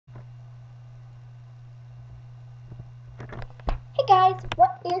guys,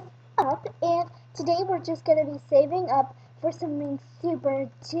 what is up? And today we're just going to be saving up for something super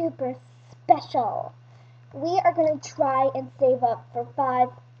duper special. We are going to try and save up for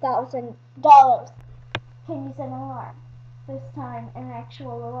 $5,000. Can use an alarm. This time an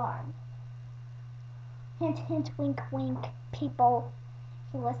actual alarm. Hint hint wink wink people.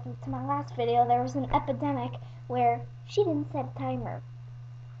 If you listened to my last video, there was an epidemic where she didn't set a timer.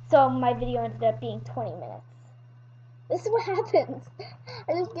 So my video ended up being 20 minutes. This is what happens.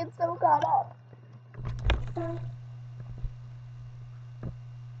 I just get so caught up.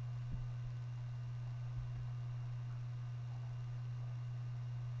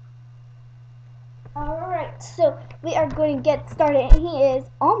 Alright, so we are going to get started, and he is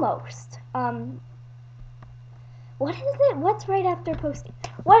almost. What is it? What's right after posting?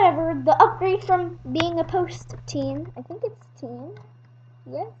 Whatever, the upgrade from being a post teen. I think it's teen.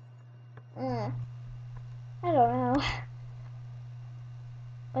 Yes? I don't know.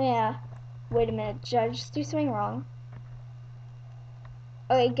 Oh yeah. Wait a minute, did I just do something wrong?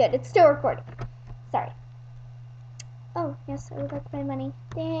 Okay, good. It's still recording. Sorry. Oh, yes, I would like my money.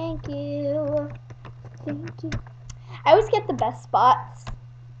 Thank you. Thank you. I always get the best spots.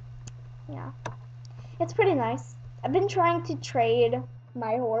 Yeah. It's pretty nice. I've been trying to trade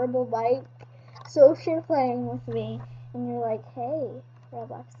my horrible bike. So if you're playing with me and you're like, hey,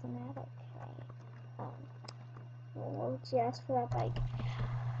 Roblox fanatic, hey, what would you ask for that bike?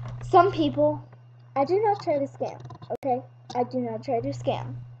 Some people, I do not try to scam, okay? I do not try to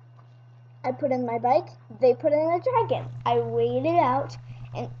scam. I put in my bike, they put in a dragon. I wait it out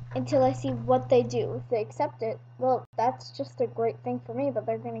until I see what they do. If they accept it, well, that's just a great thing for me, but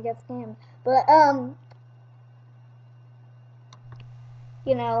they're gonna get scammed. But,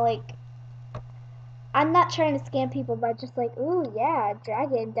 you know, like, I'm not trying to scam people by just like, ooh, yeah,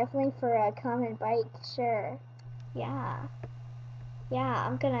 dragon, definitely for a common bike, sure. Yeah,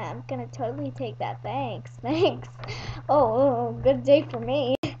 I'm gonna totally take that. Thanks. Oh, good day for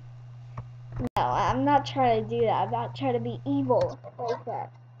me. No, I'm not trying to do that. I'm not trying to be evil like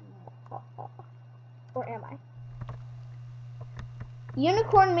that. Or am I?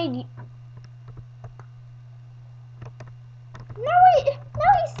 Unicorn made. No, he's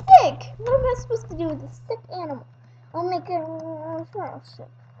sick. What am I supposed to do with a sick animal? I'll make it sick.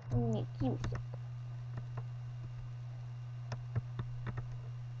 I'll make you sick.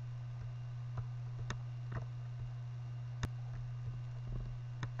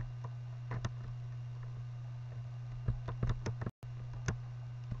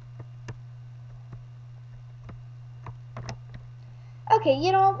 Okay,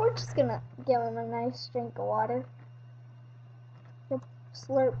 you know what? We're just gonna give him a nice drink of water.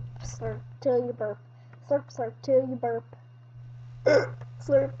 Slurp, slurp, till you burp. Slurp, slurp, till you burp.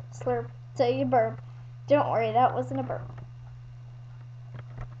 Slurp, slurp, till you burp. Don't worry, that wasn't a burp.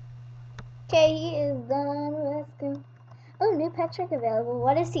 Okay, he is done. Let's go. Oh, new pet trick available.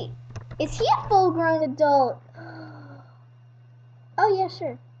 What is he? Is he a full-grown adult? Oh, yeah,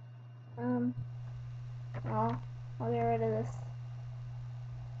 sure. Well, I'll get rid of this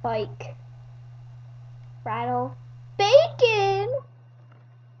bike. Rattle. Bacon!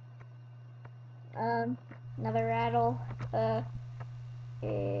 Another rattle.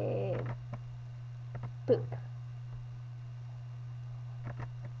 Poop.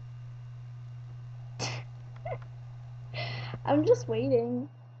 I'm just waiting.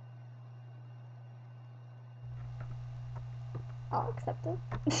 I'll accept it.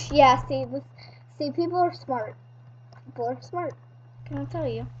 Yeah, see, people are smart. People are smart. Can I tell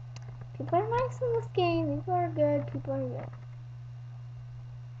you? People are nice in this game. People are good. People are good.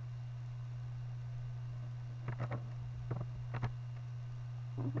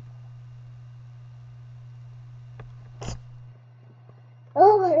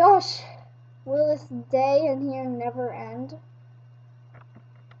 Oh my gosh. Will this day in here never end?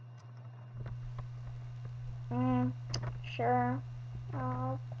 Sure.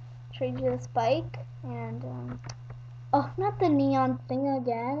 I'll trade you this bike and, oh, not the neon thing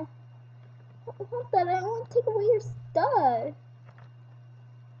again. I want that. I don't want to take away your stuff.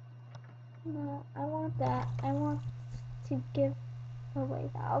 No, I want that. I want to give away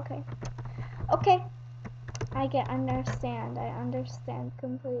that. Okay. Okay. I understand. I understand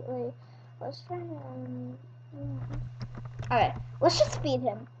completely. Let's try to, okay, let's just feed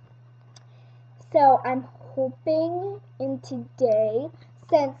him. So I'm hoping in today,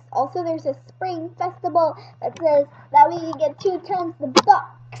 since also there's a spring festival that says that we can get 2 times the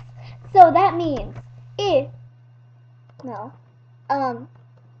bucks. So that means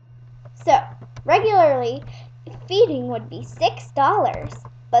so regularly feeding would be $6,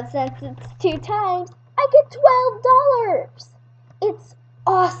 but since it's 2 times, I get $12. It's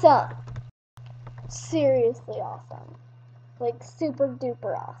awesome. Seriously awesome. Like super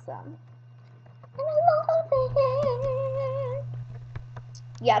duper awesome. And I love it.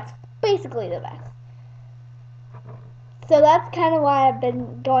 Yeah, it's basically the best. So that's kind of why I've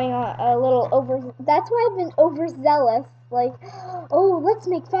been going on a little over. That's why I've been overzealous. Like, oh, let's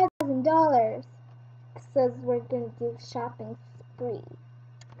make $5,000. Says we're gonna do shopping spree.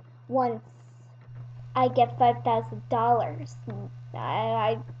 Once I get $5,000.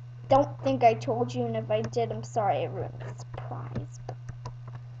 I don't think I told you, and if I did, I'm sorry. I ruined the surprise. But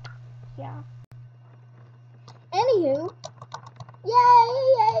yeah. Anywho,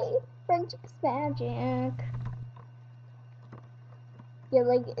 yay! Friendship's magic. Yeah,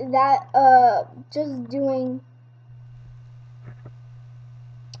 like that, just doing,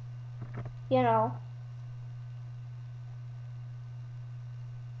 you know,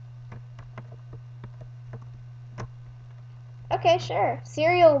 okay, sure,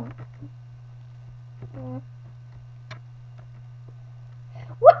 cereal,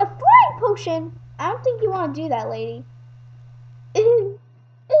 what, a flying potion? I don't think you want to do that, lady.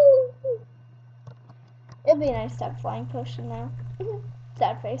 It'd be nice to have a flying potion now.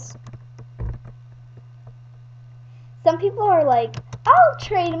 Sad face. Some people are like, I'll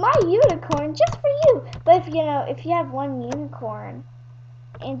trade my unicorn just for you. But if you have one unicorn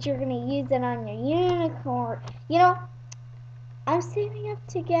and you're gonna use it on your unicorn, I'm saving up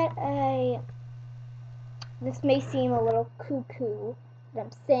to get this may seem a little cuckoo that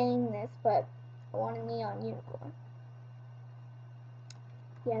I'm saying this, but I want a neon unicorn.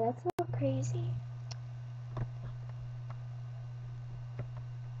 Yeah, that's a little crazy.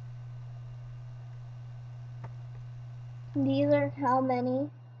 These are how many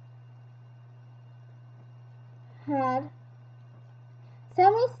had. So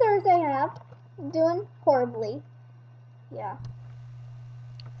how many stars I have? Doing horribly. Yeah.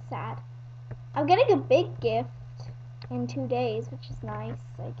 Sad. I'm getting a big gift in 2 days, which is nice,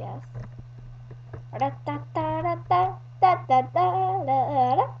 I guess.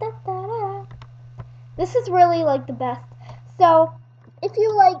 This is really like the best. So if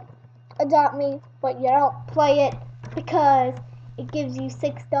you like adopt me, but you don't play it because it gives you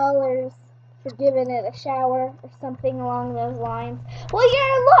 $6 for giving it a shower or something along those lines, well,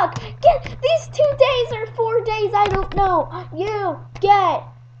 you're in luck. Get these 2 days or 4 days, I don't know. You get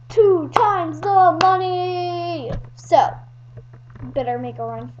 2 times the money. So better make a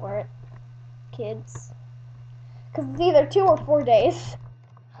run for it, kids, because it's either 2 or 4 days.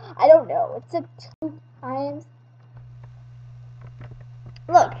 I don't know. It's a 2 times.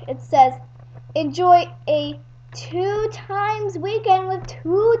 Look, it says enjoy a 2 times weekend with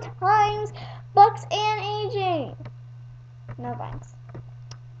 2 times bucks and aging. No thanks.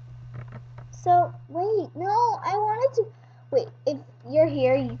 So wait, no, I wanted to wait. If you're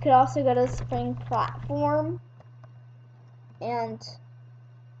here, you could also go to the spring platform, and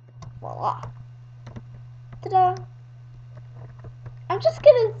voila. Ta-da! I'm just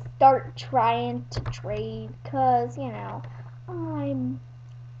gonna start trying to trade, cause I'm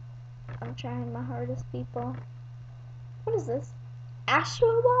trying my hardest, people. What is this?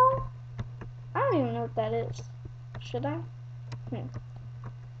 Astro Ball? I don't even know what that is. Should I?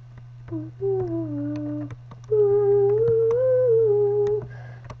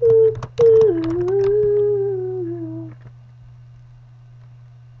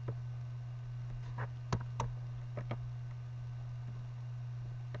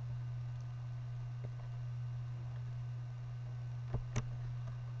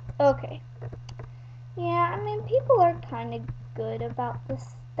 Okay. Yeah, I mean, people are kind of good about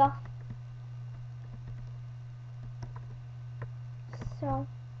this stuff. So,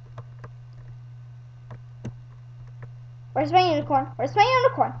 where's my unicorn? Where's my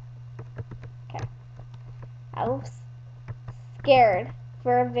unicorn? Okay. I was scared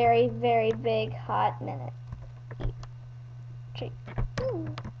for a very, very big hot minute. Eat. Treat.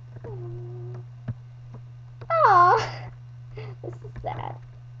 Aww. This is sad.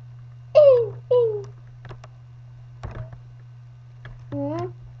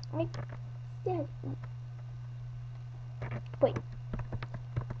 I said eat. Wait.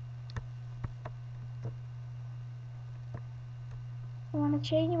 You wanna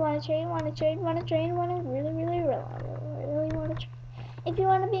trade? You wanna trade? You wanna trade? You wanna trade? You wanna really wanna trade? If you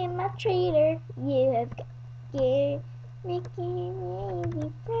wanna be my trader, you have got to making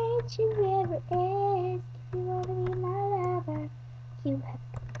me friendship never ends. If you wanna be my lover, you have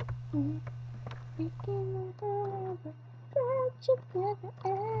got to making my lover friendship never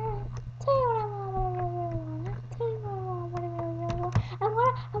ends. Tell you what I want, tell you what I really want. I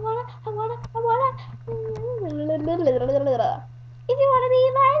wanna.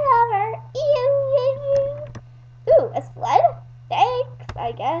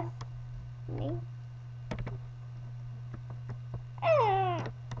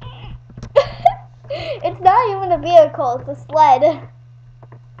 It's not even a vehicle, it's a sled.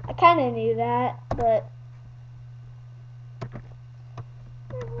 I kind of knew that, but...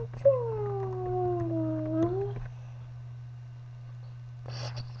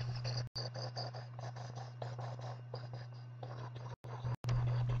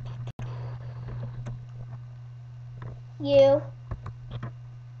 You.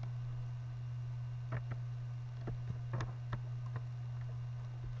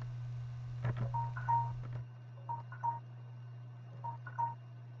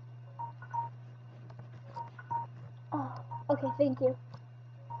 Oh, okay, thank you.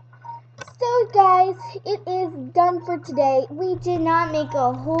 So guys, it is done for today. We did not make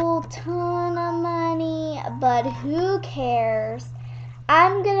a whole ton of money, but who cares?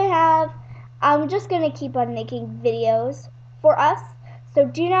 I'm just gonna keep on making videos for us. So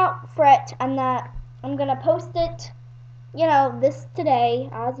do not fret. I'm gonna post it, this today.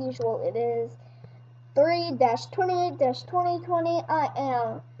 As usual, it is 3-28-2020. I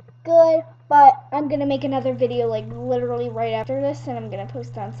am good, but I'm gonna make another video like literally right after this, and I'm gonna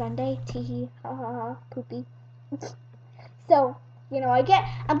post it on Sunday. Teehee, ha ha ha, poopy. So,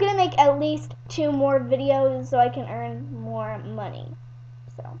 I'm gonna make at least 2 more videos so I can earn more money.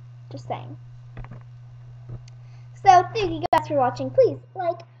 So, just saying. So, thank you guys for watching. Please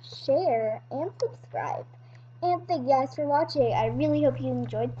like, share, and subscribe. And thank you guys for watching. I really hope you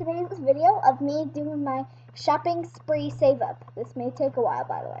enjoyed today's video of me doing my shopping spree save up. This may take a while,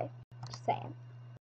 by the way. Just saying.